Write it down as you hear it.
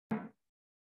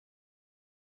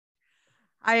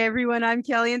Hi, everyone. I'm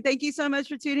Kelly, and thank you so much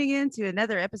for tuning in to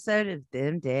another episode of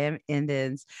Them Damn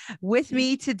Indians. With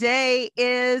me today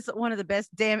is one of the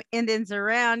best damn Indians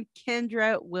around,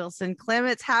 Kendra Wilson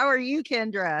Clements. How are you,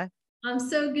 Kendra? I'm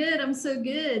so good. I'm so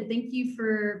good. Thank you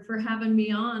for having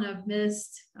me on. I've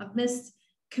missed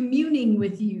communing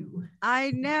with you.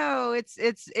 I know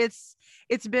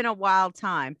it's been a wild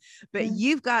time, but Yeah.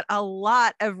 you've got a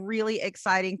lot of really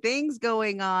exciting things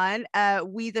going on.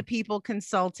 We the People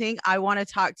Consulting. I want to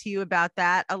talk to you about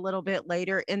that a little bit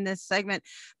later in this segment.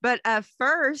 But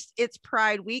first, it's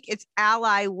Pride Week. It's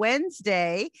Ally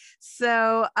Wednesday,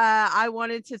 so I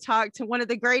wanted to talk to one of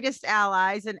the greatest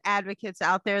allies and advocates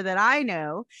out there that I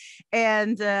know,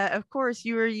 and of course,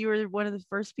 you were one of the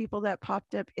first people that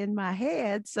popped up in my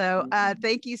head. So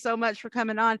thank you so much for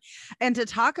coming on. And to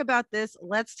talk about this,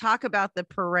 let's talk about the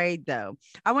parade, though.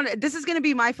 This is going to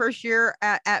be my first year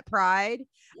at Pride.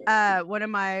 One of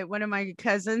my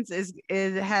cousins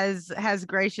has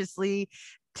graciously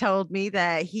told me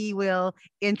that he will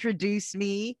introduce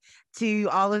me to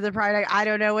all of the Pride. I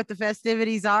don't know what the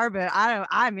festivities are, but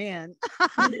I'm in.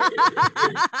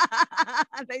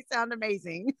 They sound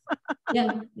amazing.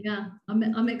 Yeah.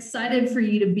 I'm excited for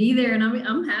you to be there, and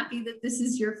I'm happy that this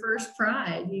is your first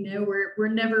Pride. We're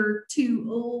never too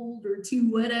old or too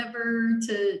whatever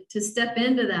to step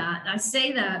into that. I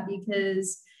say that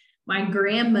because my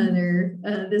grandmother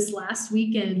this last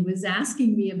weekend was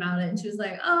asking me about it, and she was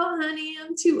like, "Oh, honey,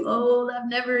 I'm too old. I've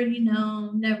never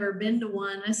been to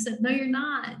one." I said, "No, you're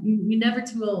not. You're never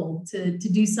too old to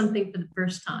do something for the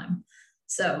first time."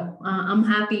 So I'm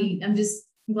happy. I'm just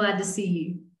glad to see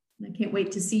you. I can't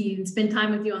wait to see you and spend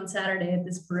time with you on Saturday at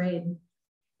this parade.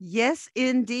 Yes,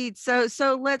 indeed. So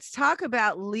let's talk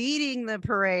about leading the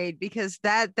parade, because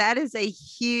that is a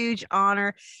huge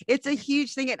honor. It's a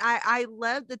huge thing. And I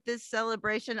love that this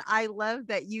celebration, I love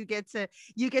that you get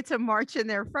to march in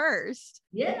there first.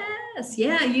 Yes,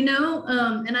 yeah, and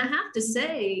I have to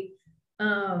say,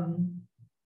 um,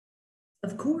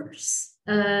 of course,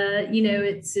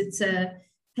 it's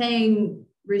paying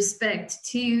respect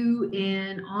to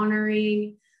and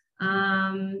honoring,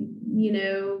 you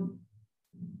know,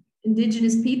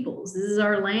 indigenous peoples. This is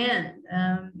our land.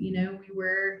 We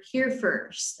were here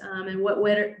first. And what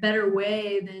better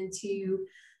way than to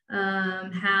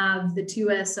have the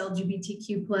 2S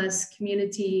LGBTQ plus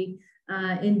community,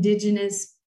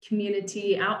 indigenous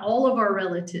community, all of our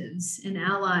relatives and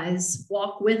allies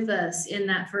walk with us in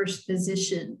that first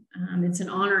position. It's an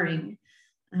honoring.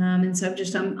 And so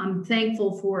I'm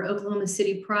thankful for Oklahoma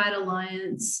City Pride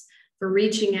Alliance for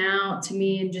reaching out to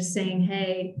me and just saying,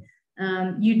 hey,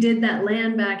 you did that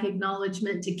land back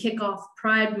acknowledgement to kick off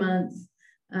Pride Month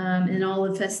and all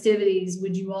the festivities.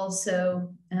 Would you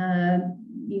also,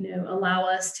 allow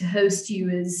us to host you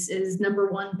as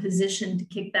number one position to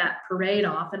kick that parade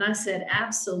off? And I said,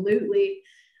 absolutely.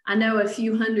 I know a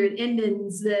few hundred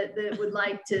Indians that would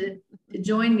like to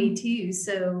join me too.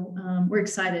 So we're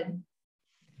excited.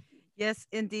 Yes,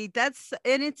 indeed.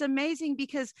 And it's amazing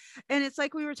because, and it's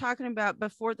like we were talking about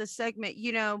before the segment,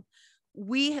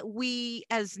 we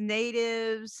as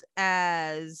natives,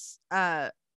 as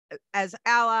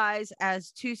allies,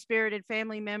 as two-spirited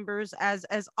family members, as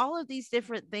all of these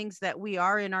different things that we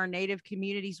are in our native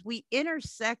communities, we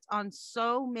intersect on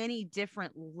so many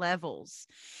different levels.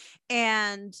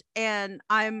 And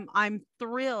I'm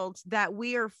thrilled that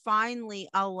we are finally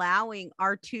allowing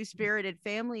our two-spirited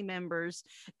family members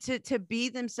to be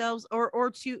themselves,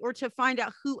 or to find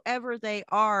out whoever they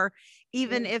are,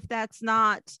 even if that's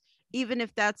not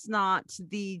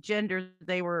the gender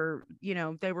they were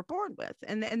born with,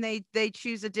 and they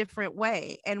choose a different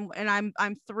way. And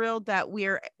I'm thrilled that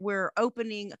we're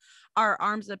opening our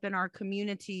arms up in our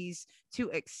communities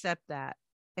to accept that,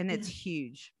 and it's Yeah.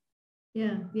 huge.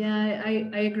 Yeah,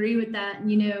 I agree with that.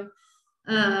 And,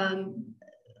 um,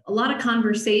 a lot of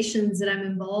conversations that I'm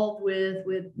involved with,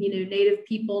 Native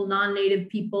people, non-Native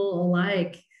people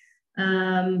alike,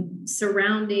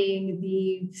 surrounding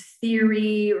the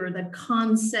theory or the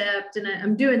concept. And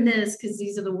I'm doing this because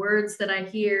these are the words that I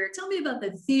hear. Tell me about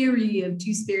the theory of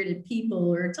two-spirited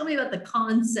people, or tell me about the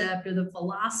concept or the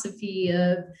philosophy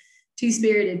of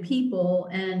two-spirited people.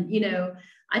 And,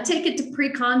 I take it to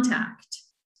pre-contact,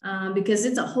 because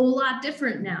it's a whole lot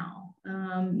different now.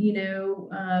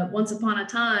 Once upon a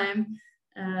time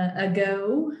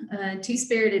ago,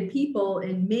 two-spirited people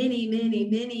in many, many,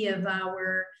 many of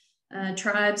our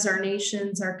tribes, our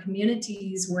nations, our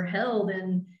communities were held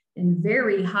in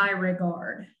very high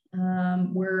regard.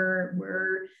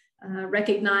 We're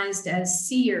recognized as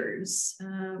seers.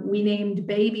 We named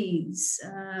babies.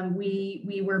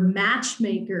 We were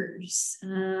matchmakers.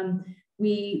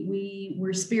 we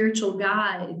were spiritual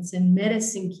guides and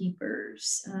medicine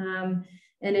keepers.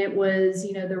 And it was,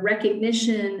 the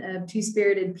recognition of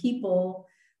two-spirited people,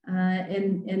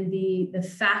 and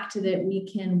the fact that we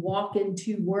can walk in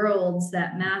two worlds,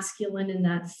 that masculine and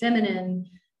that feminine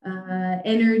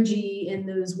energy in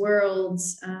those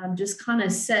worlds, just kind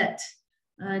of set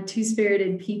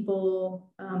two-spirited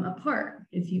people apart,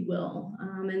 if you will.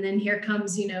 And then here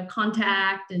comes,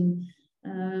 contact and,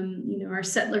 our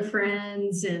settler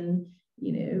friends and,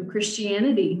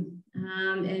 Christianity.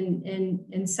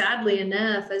 And sadly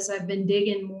enough, as I've been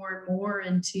digging more and more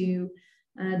into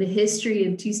the history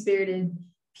of two-spirited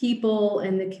people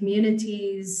and the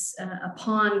communities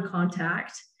upon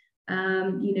contact,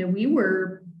 we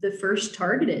were the first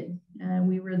targeted.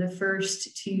 We were the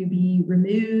first to be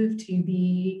removed, to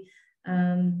be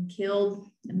killed,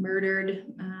 murdered,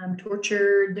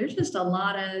 tortured. There's just a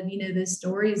lot of, the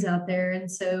stories out there.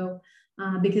 And so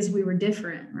because we were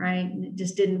different, right? And it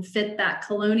just didn't fit that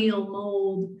colonial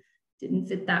mold, didn't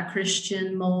fit that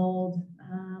Christian mold.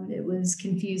 It was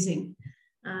confusing.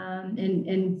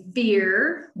 And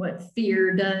fear, what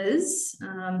fear does,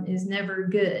 is never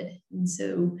good. And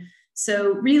so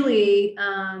really,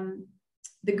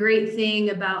 the great thing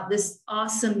about this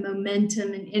awesome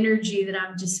momentum and energy that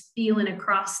I'm just feeling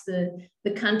across the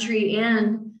country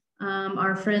and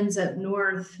our friends up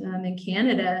north in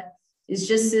Canada is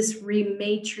just this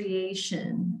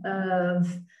rematriation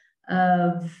of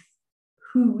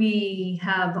who we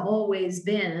have always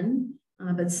been,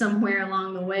 but somewhere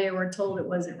along the way we're told it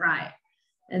wasn't right.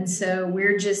 And so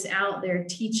we're just out there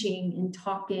teaching and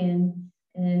talking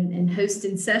and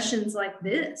hosting sessions like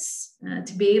this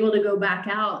to be able to go back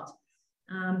out.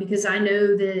 Because I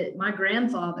know that my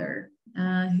grandfather,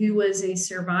 who was a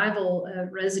survival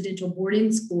residential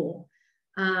boarding school,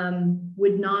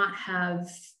 would not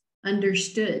have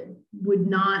understood, would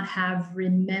not have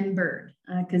remembered,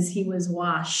 because he was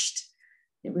washed.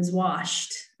 It was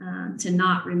washed to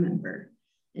not remember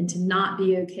and to not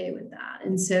be okay with that.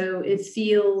 And so it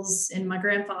feels, and my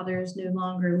grandfather is no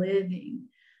longer living.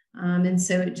 And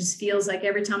so it just feels like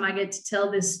every time I get to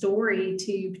tell this story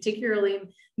to particularly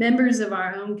members of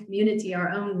our own community, our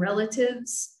own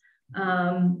relatives,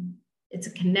 it's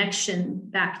a connection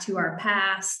back to our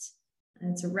past.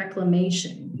 And it's a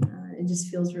reclamation. It just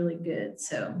feels really good.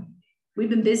 So we've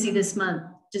been busy this month,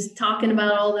 just talking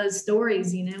about all those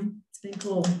stories, it's been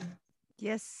cool.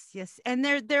 Yes. And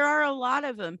there are a lot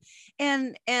of them.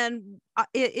 And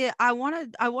I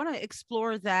want to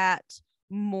explore that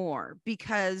more,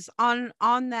 because on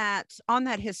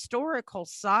that historical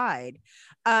side,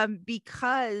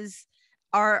 because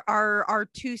our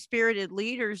two-spirited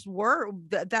leaders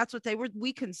that's what they were.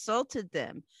 We consulted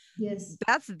them. Yes,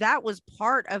 that was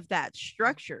part of that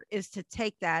structure, is to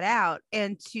take that out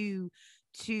and to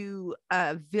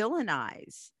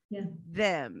villainize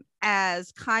them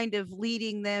as kind of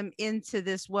leading them into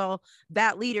this, well,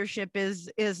 that leadership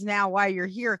is now why you're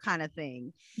here kind of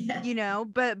thing.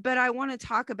 But I want to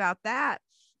talk about that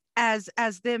as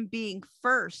them being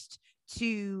first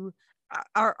to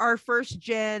our first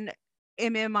gen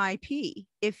MMIP,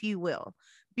 if you will,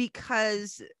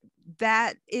 because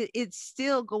that it's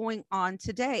still going on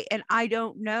today. And I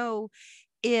don't know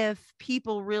if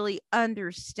people really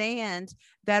understand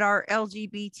that our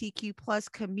LGBTQ plus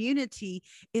community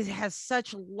has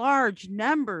such large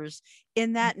numbers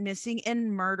in that missing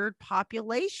and murdered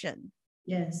population.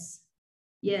 Yes.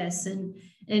 And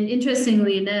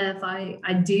interestingly enough,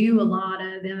 I do a lot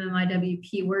of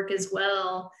MMIWP work as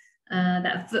well.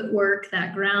 That footwork,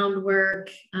 that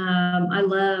groundwork. I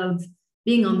love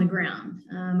being on the ground.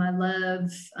 I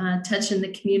love touching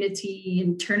the community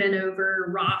and turning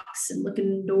over rocks and looking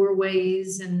in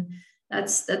doorways. And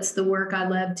that's the work I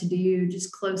love to do,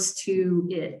 just close to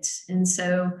it. And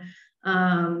so,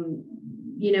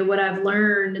 what I've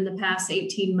learned in the past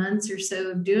 18 months or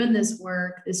so of doing this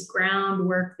work, this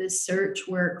groundwork, this search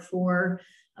work for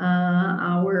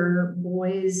our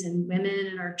boys and women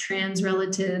and our trans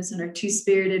relatives and our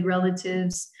two-spirited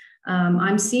relatives,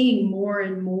 I'm seeing more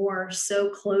and more so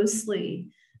closely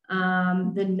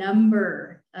the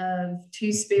number of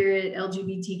two-spirit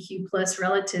LGBTQ plus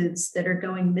relatives that are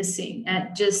going missing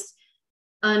at just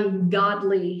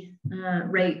ungodly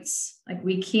rates. Like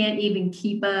we can't even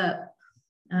keep up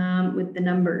with the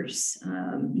numbers.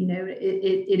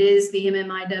 It is the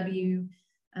MMIW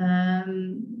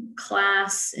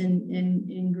class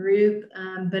and group,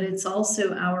 but it's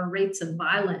also our rates of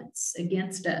violence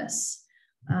against us.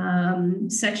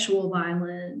 Sexual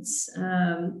violence,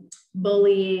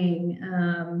 bullying,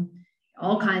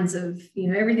 all kinds of,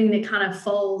 everything that kind of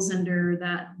falls under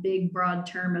that big broad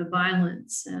term of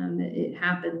violence. It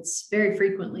happens very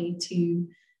frequently to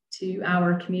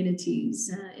our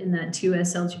communities in that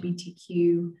 2S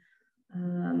LGBTQ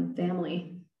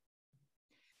family.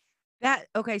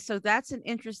 Okay, so that's an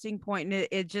interesting point, and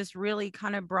it just really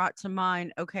kind of brought to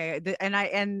mind. Okay, and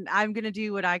I'm gonna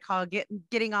do what I call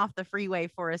getting off the freeway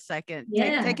for a second,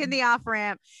 taking the off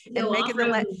ramp and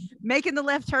making the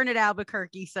left turn at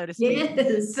Albuquerque, so to speak.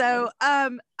 Yes. So,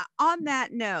 on that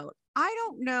note, I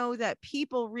don't know that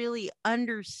people really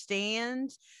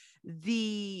understand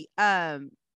the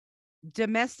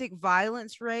domestic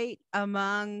violence rate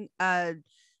among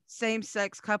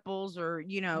same-sex couples, or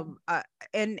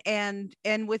and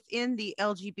within the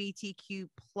LGBTQ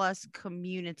plus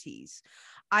communities.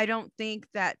 I don't think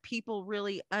that people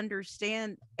really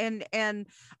understand, and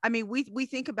I mean, we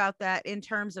think about that in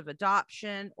terms of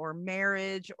adoption or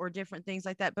marriage or different things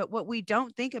like that, but what we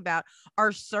don't think about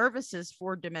are services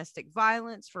for domestic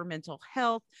violence, for mental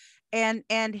health, and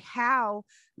how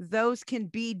those can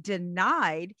be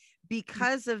denied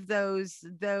because of those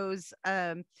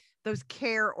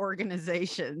care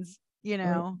organizations,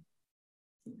 Yeah.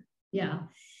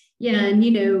 And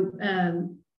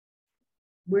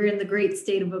we're in the great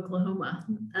state of Oklahoma,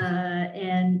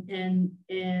 and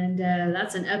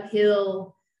that's an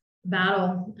uphill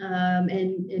battle,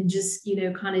 and just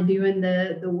kind of doing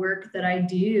the work that I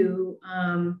do.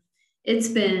 It's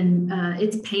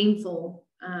painful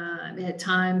at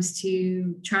times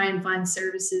to try and find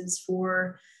services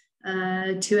for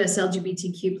 2S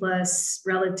LGBTQ plus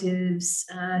relatives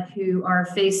who are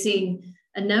facing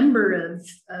a number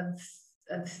of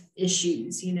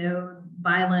issues,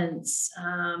 violence,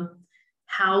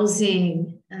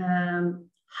 housing,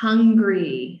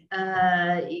 hungry,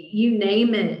 you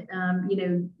name it,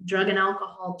 drug and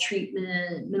alcohol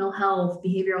treatment, mental health,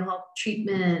 behavioral health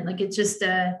treatment. Like, it's just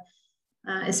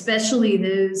especially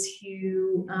those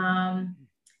who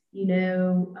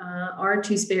are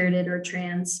two-spirited or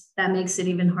trans, that makes it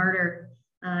even harder.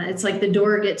 It's like the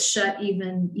door gets shut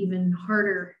even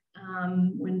harder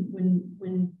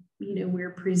when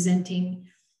we're presenting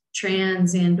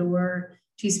trans and or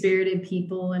two-spirited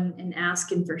people and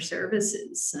asking for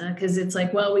services, because it's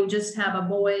like, well, we just have a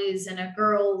boys and a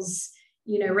girls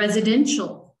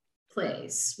residential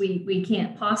place. We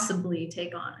can't possibly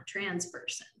take on a trans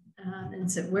person, and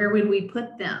so where would we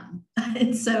put them?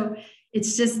 And so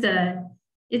it's just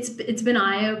it's been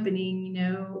eye-opening,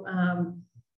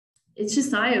 it's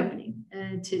just eye-opening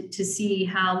to see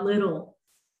how little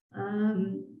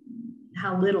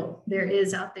there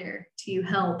is out there to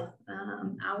help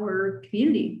our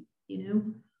community.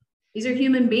 These are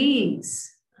human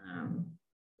beings.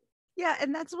 Yeah,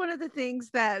 and that's one of the things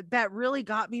that really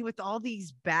got me with all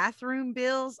these bathroom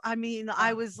bills. I mean,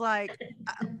 I was like,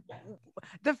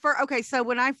 okay, so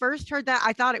when I first heard that,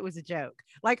 I thought it was a joke.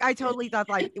 Like, I totally thought,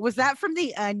 like, was that from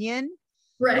The Onion?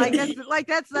 Right.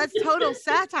 That's total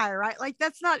satire, right? Like,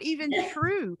 that's not even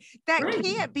true. That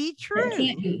can't be true. That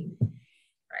can't be.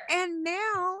 Right. And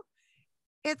now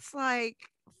it's like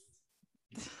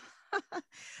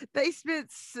they spent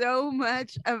so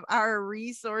much of our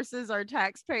resources, our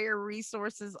taxpayer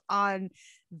resources, on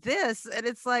this, and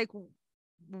it's like,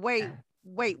 wait,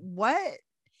 what?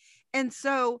 And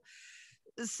so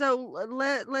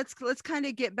let's kind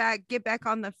of get back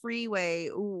on the freeway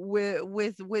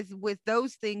with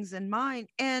those things in mind,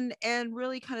 and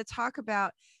really kind of talk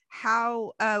about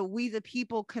how We the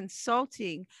People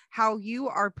Consulting, how you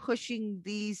are pushing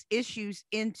these issues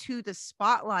into the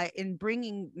spotlight and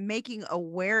making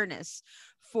awareness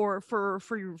for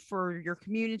your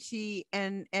community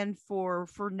and for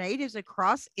natives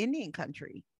across Indian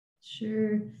country.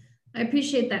 Sure, I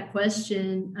appreciate that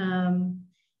question.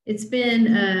 It's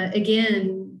been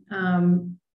again, I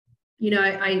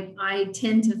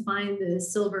tend to find the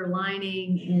silver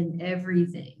lining in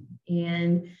everything,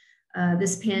 and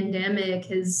this pandemic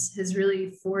has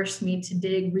really forced me to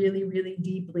dig really, really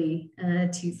deeply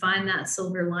to find that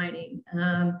silver lining.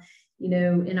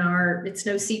 It's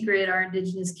no secret, our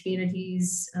Indigenous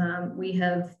communities,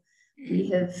 we've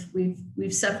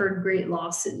suffered great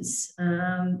losses,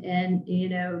 and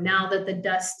now that the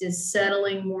dust is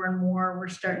settling more and more, we're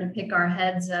starting to pick our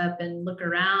heads up and look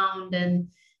around, and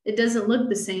it doesn't look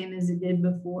the same as it did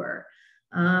before.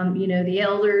 The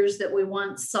elders that we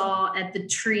once saw at the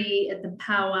tree at the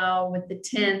powwow with the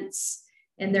tents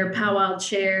and their powwow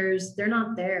chairs, they're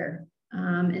not there,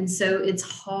 and so it's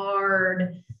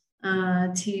hard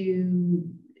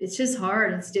it's just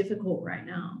hard. It's difficult right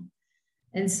now.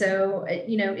 And so,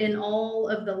 in all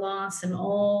of the loss and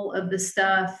all of the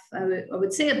stuff, I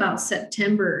would say about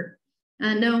September,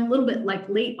 No, a little bit like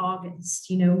late August.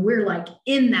 We're like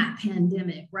in that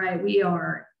pandemic, right? We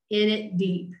are in it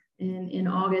deep in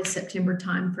August, September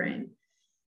timeframe.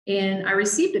 And I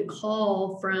received a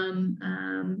call from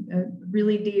a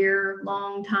really dear,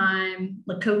 longtime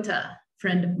Lakota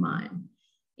friend of mine.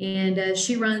 And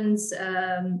she runs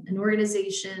an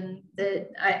organization that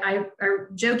I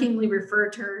jokingly refer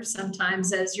to her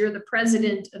sometimes as, you're the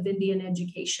president of Indian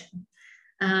education.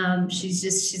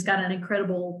 She's got an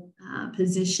incredible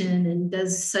position and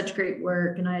does such great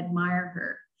work, and I admire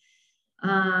her.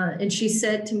 And she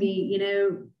said to me,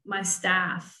 my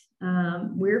staff,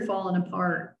 we're falling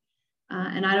apart,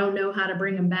 and I don't know how to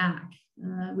bring them back.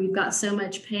 We've got so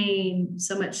much pain,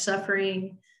 so much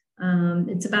suffering.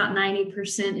 It's about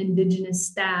 90% Indigenous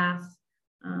staff.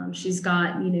 She's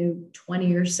got,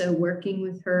 20 or so working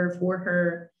with her, for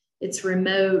her. It's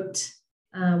remote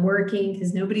working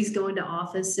because nobody's going to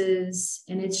offices,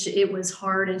 and it was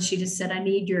hard. And she just said, I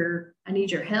need your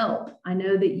help. I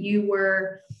know that you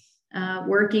were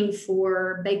working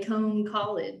for Bacone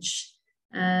College,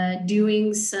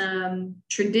 doing some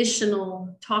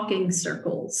traditional talking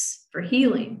circles for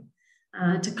healing,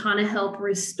 to kind of help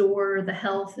restore the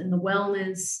health and the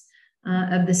wellness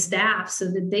of the staff so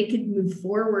that they could move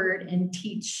forward and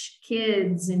teach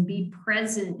kids and be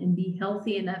present and be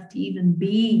healthy enough to even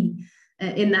be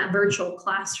in that virtual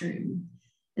classroom.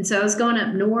 And so I was going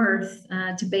up north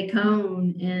to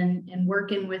Bacone and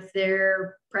working with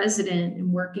their president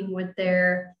and working with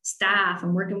their staff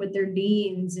and working with their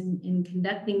deans and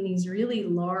conducting these really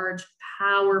large,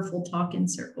 powerful talking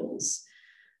circles,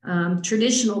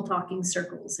 traditional talking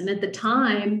circles. And at the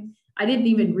time, I didn't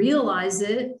even realize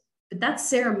it, but that's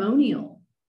ceremonial.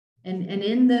 And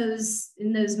in those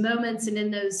moments and in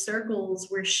those circles,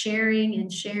 we're sharing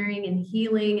and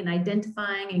healing and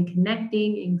identifying and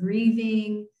connecting and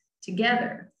grieving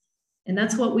together. And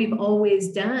that's what we've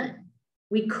always done.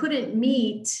 We couldn't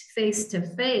meet face to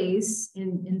face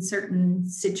in certain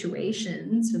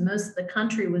situations, and most of the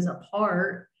country was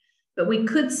apart, but we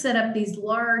could set up these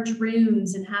large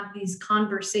rooms and have these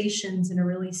conversations in a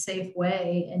really safe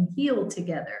way and heal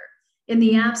together, in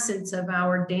the absence of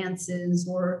our dances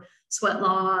or sweat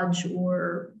lodge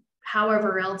or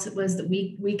however else it was that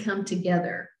we come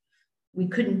together. We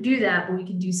couldn't do that, but we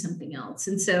could do something else.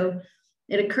 And so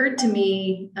it occurred to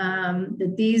me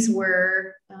that these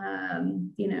were,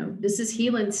 this is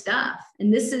healing stuff.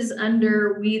 And this is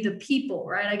under We the People,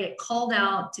 right? I get called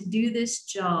out to do this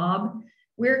job.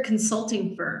 We're a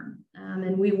consulting firm,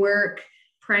 and we work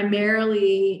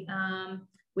primarily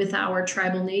with our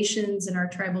tribal nations and our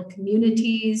tribal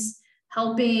communities,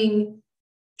 helping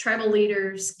tribal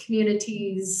leaders,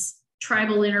 communities,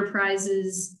 tribal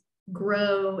enterprises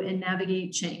grow and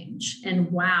navigate change. And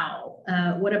wow,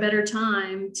 what a better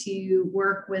time to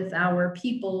work with our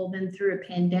people than through a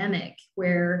pandemic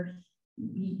where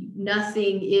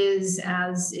nothing is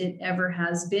as it ever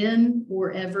has been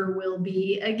or ever will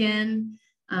be again.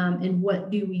 And what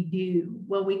do we do?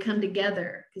 Well, we come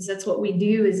together because that's what we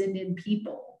do as Indian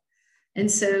people. And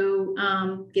so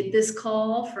get this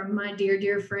call from my dear,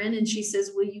 dear friend. And she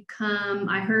says, will you come?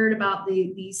 I heard about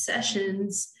these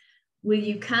sessions. Will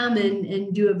you come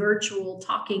and do a virtual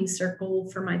talking circle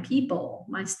for my people,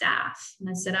 my staff? And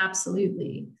I said,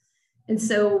 absolutely. And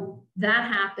so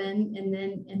that happened. And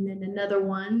then another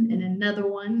one and another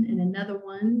one and another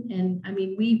one. And I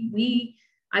mean,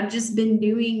 I've just been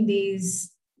doing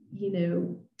these,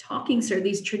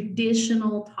 these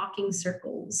traditional talking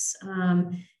circles.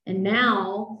 And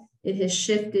now it has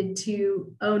shifted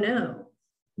to, oh no,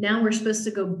 now we're supposed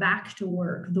to go back to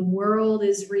work. The world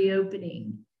is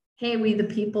reopening. Hey, we the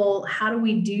people, how do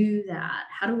we do that?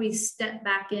 How do we step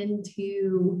back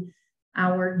into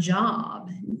our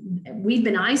job? We've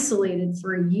been isolated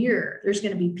for a year. There's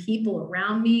going to be people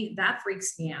around me. That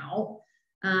freaks me out.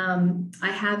 I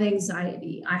have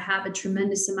anxiety. I have a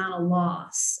tremendous amount of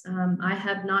loss. I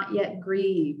have not yet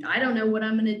grieved. I don't know what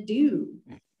I'm going to do.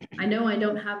 I know I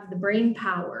don't have the brain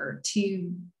power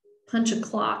to punch a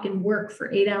clock and work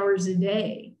for 8 hours a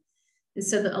day. And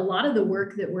so a lot of the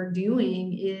work that we're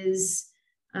doing is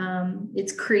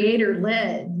it's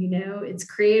creator-led, it's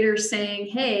creators saying,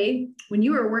 hey, when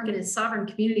you were working at Sovereign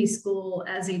Community School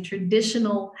as a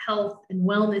traditional health and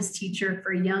wellness teacher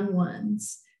for young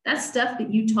ones, that stuff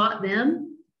that you taught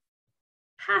them,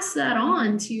 pass that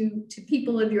on to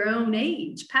people of your own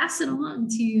age, pass it on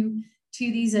to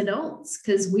these adults,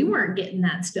 because we weren't getting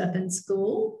that stuff in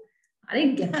school. I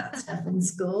didn't get that stuff in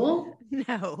school.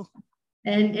 No.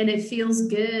 And it feels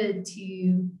good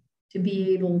to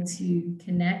be able to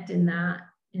connect in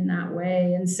that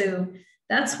way. And so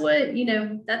that's what,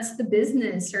 that's the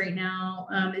business right now.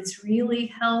 It's really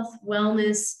health,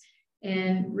 wellness,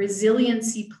 and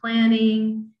resiliency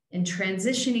planning and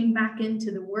transitioning back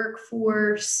into the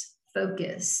workforce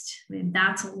focused. I mean,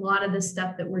 that's a lot of the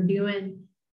stuff that we're doing.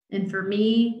 And for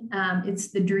me, it's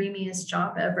the dreamiest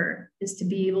job ever, is to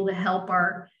be able to help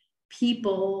our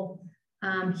people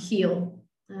heal,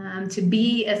 to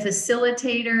be a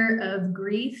facilitator of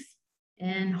grief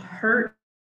and hurt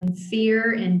and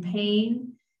fear and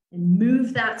pain, and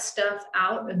move that stuff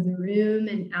out of the room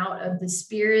and out of the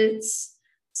spirits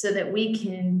so that we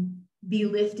can be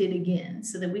lifted again,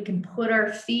 so that we can put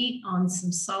our feet on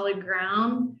some solid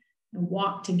ground and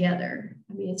walk together.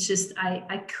 I mean, it's just,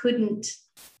 I couldn't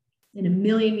in a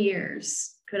million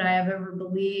years could I have ever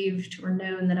believed or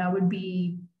known that I would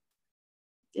be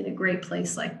in a great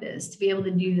place like this. To be able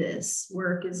to do this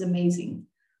work is amazing.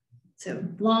 So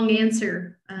long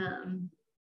answer.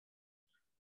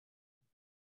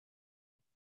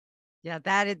 Yeah,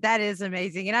 that is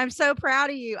amazing. And I'm so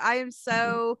proud of you. I am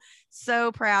so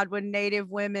proud when Native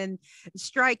women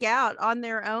strike out on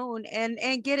their own and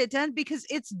get it done, because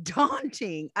it's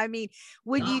daunting. I mean,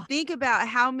 when you think about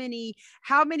how many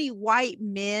white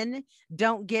men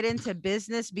don't get into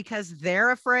business because they're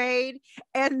afraid,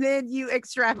 and then you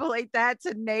extrapolate that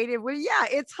to Native, well, yeah,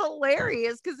 it's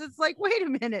hilarious, because it's like, wait a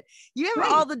minute, you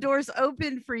have all the doors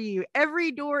open for you.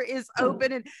 Every door is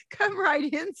open, and come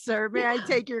right in, sir. May I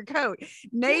take your coat?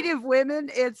 Native women,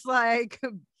 it's like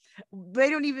they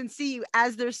don't even see you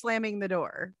as they're slamming the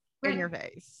door in your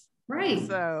face. Right.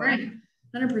 So right.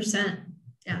 100%.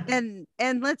 Yeah.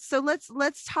 And let's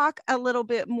talk a little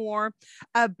bit more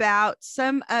about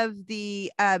some of the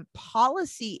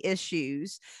policy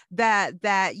issues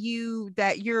that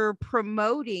you're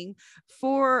promoting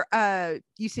for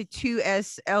you said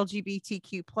 2S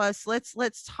LGBTQ plus.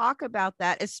 Let's talk about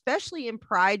that, especially in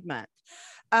Pride Month.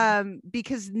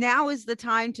 Because now is the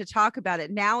time to talk about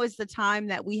it. Now is the time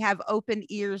that we have open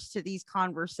ears to these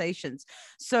conversations.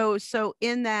 So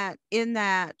in that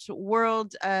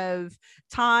world of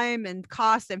time and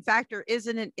cost and factor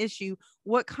isn't an issue,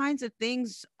 what kinds of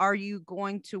things are you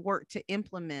going to work to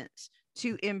implement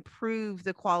to improve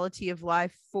the quality of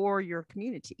life for your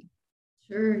community?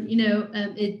 Sure.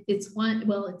 It's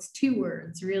two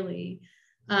words really.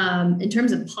 In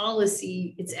terms of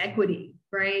policy, it's equity,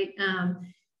 right?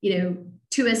 2S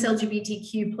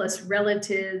LGBTQ plus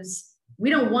relatives, we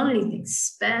don't want anything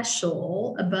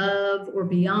special above or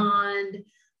beyond,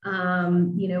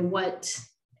 what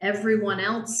everyone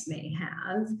else may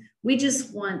have. We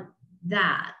just want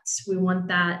that. We want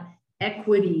that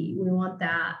equity. We want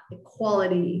that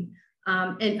equality.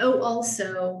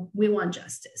 Also, we want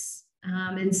justice.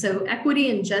 And so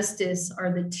equity and justice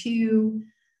are the two.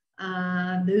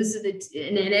 Those are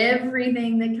and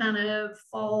everything that kind of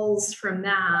falls from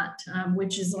that,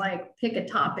 which is like, pick a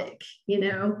topic,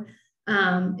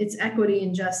 it's equity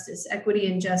and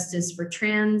justice for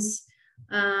trans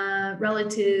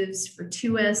relatives, for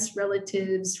 2S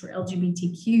relatives, for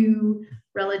LGBTQ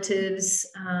relatives.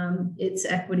 It's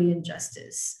equity and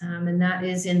justice. And that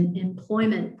is in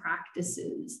employment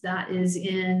practices, that is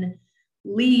in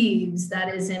leaves,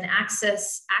 that is in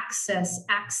access.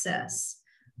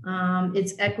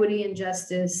 It's equity and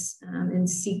justice in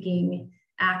seeking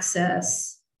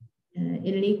access in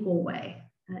an equal way,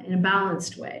 in a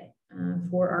balanced way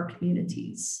for our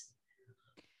communities.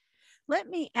 Let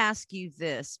me ask you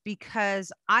this,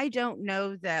 because I don't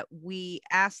know that we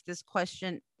ask this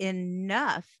question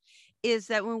enough, is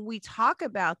that when we talk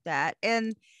about that,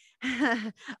 and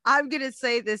I'm going to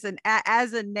say this, and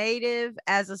as a Native,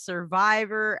 as a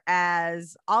survivor,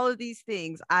 as all of these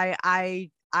things, I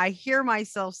hear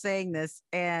myself saying this,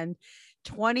 and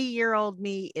 20-year-old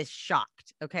me is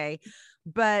shocked. Okay.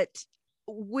 But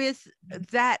with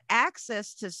that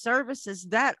access to services,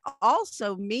 that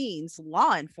also means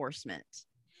law enforcement.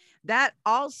 That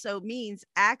also means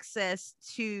access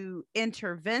to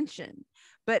intervention.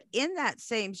 But in that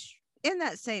same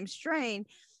strain,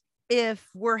 if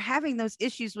we're having those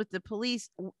issues with the police,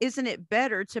 isn't it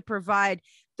better to provide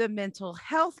the mental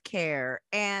health care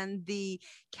and the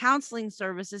counseling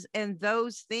services and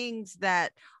those things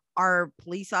that our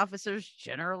police officers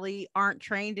generally aren't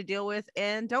trained to deal with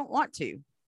and don't want to?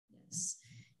 Yes.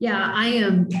 Yeah, I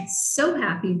am so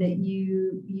happy that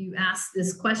you asked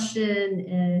this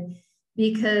question,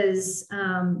 because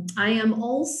I am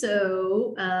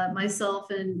also myself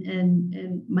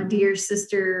and my dear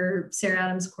sister Sarah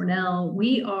Adams Cornell.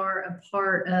 We are a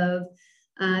part of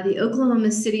the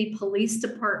Oklahoma City Police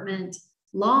Department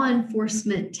Law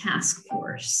Enforcement Task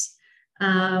Force.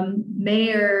 The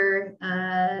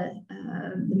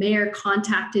mayor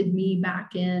contacted me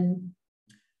back in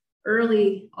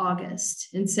early August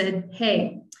and said,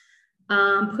 hey,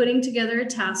 putting together a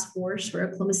task force for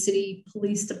Oklahoma City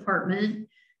Police Department.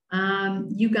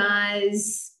 You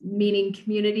guys, meaning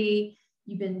community,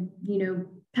 you've been,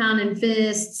 pounding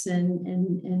fists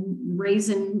and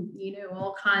raising,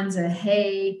 all kinds of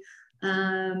hay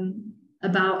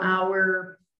about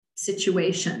our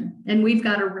situation. And we've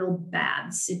got a real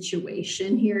bad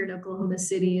situation here in Oklahoma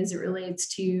City as it relates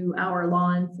to our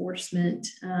law enforcement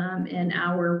and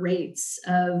our rates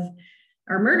of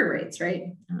our murder rates,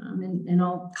 right? And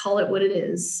I'll call it what it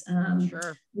is.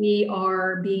 Sure. We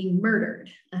are being murdered.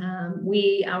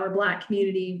 Our Black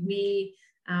community,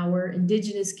 our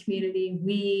Indigenous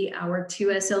community, our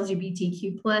 2S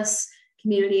LGBTQ plus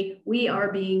community, we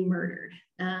are being murdered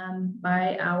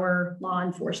by our law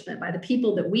enforcement, by the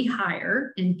people that we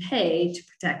hire and pay to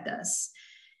protect us.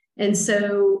 And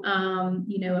so,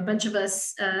 a bunch of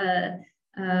us,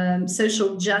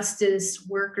 social justice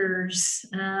workers,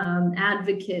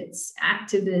 advocates,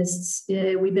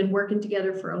 activists, we've been working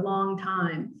together for a long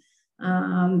time.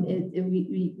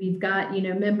 We've got,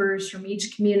 members from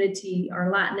each community,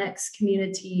 our Latinx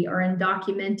community, our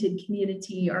undocumented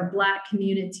community, our Black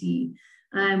community.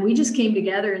 We just came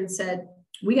together and said,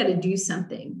 we got to do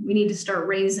something. We need to start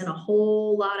raising a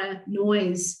whole lot of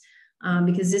noise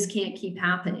because this can't keep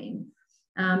happening.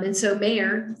 And so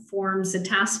Mayor forms a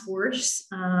task force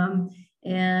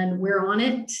and we're on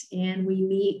it, and we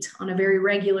meet on a very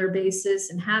regular basis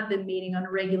and have been meeting on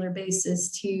a regular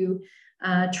basis to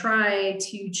try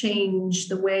to change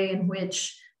the way in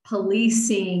which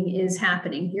policing is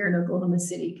happening here in Oklahoma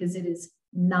City, because it is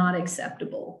not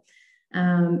acceptable.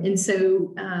 And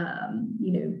so,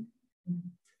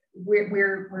 we're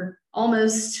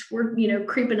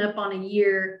creeping up on a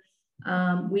year.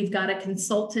 We've got a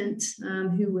consultant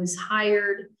who was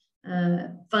hired.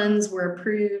 Funds were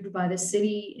approved by the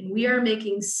city, and we are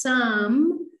making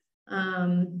some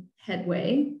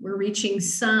headway. We're reaching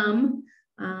some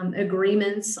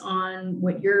agreements on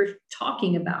what you're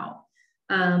talking about.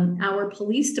 Our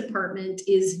police department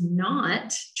is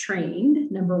not trained,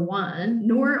 number one,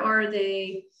 nor are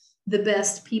they the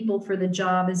best people for the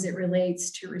job as it relates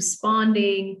to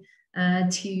responding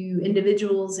to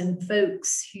individuals and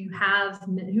folks who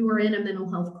are in a mental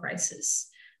health crisis,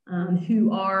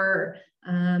 who are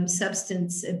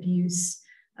substance abuse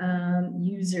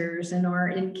users and are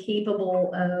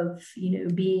incapable of,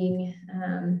 being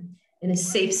in a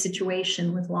safe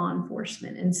situation with law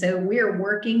enforcement. And so we're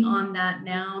working on that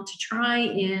now to try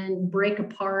and break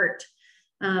apart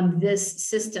this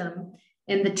system.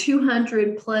 And the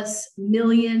 $200+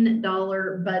 million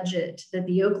budget that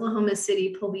the Oklahoma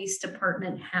City Police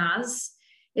Department has,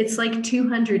 it's like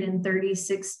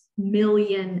 $236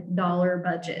 million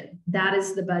budget. That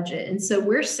is the budget. And so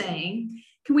we're saying,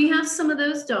 can we have some of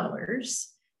those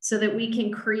dollars so that we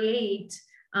can create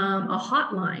a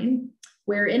hotline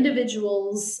where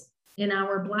individuals in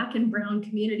our Black and brown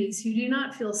communities who do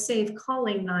not feel safe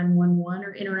calling 911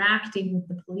 or interacting with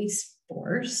the police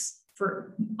force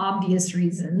for obvious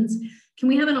reasons, can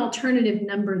we have an alternative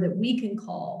number that we can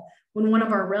call when one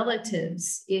of our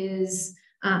relatives is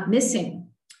missing,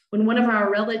 when one of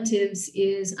our relatives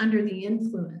is under the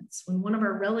influence, when one of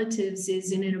our relatives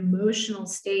is in an emotional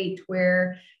state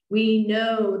where we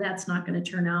know that's not going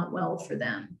to turn out well for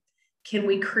them? Can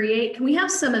we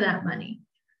have some of that money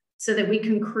so that we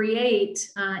can create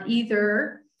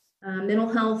either mental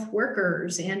health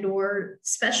workers and or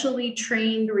specially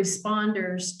trained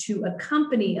responders to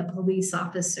accompany a police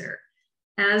officer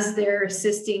as they're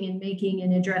assisting in making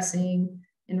and addressing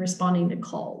and responding to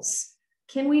calls?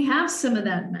 Can we have some of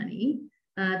that money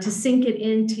to sink it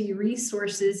into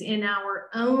resources in our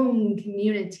own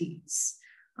communities?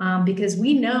 Because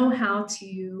we know how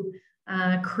to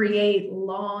create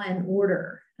law and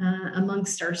order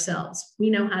amongst ourselves. We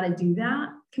know how to do that.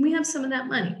 Can we have some of that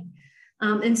money?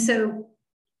 And so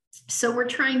we're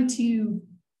trying to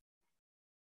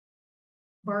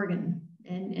bargain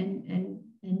and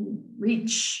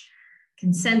reach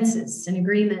consensus and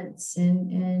agreements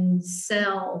and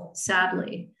sell,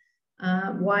 sadly,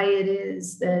 why it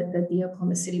is that the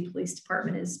Oklahoma City Police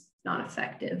Department is not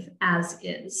effective as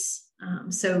is.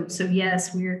 So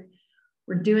yes, we're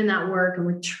doing that work, and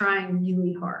we're trying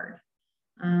really hard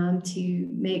to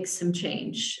make some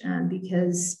change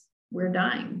because we're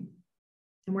dying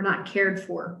and we're not cared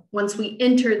for once we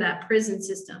enter that prison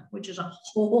system, which is a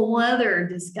whole other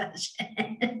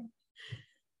discussion.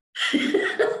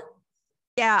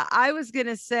 Yeah, I was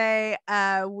gonna say,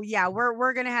 yeah,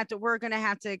 we're gonna have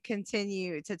to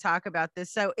continue to talk about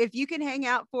this. So if you can hang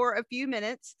out for a few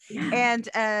minutes Yeah.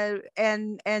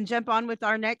 and jump on with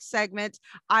our next segment,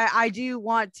 I do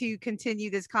want to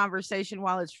continue this conversation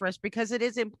while it's fresh because it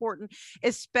is important,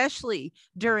 especially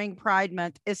during Pride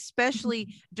Month,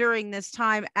 especially during this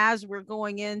time as we're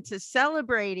going into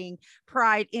celebrating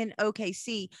Pride in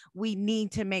OKC. We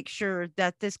need to make sure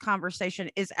that this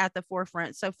conversation is at the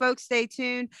forefront. So, folks, stay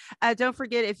tuned. Don't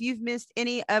forget, if you've missed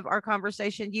any of our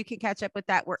conversation, you can catch up with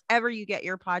that wherever you get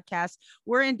your podcasts.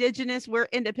 We're Indigenous, we're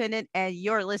independent, and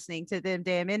you're listening to Them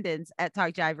Damn Indians at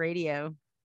Talk Jive Radio.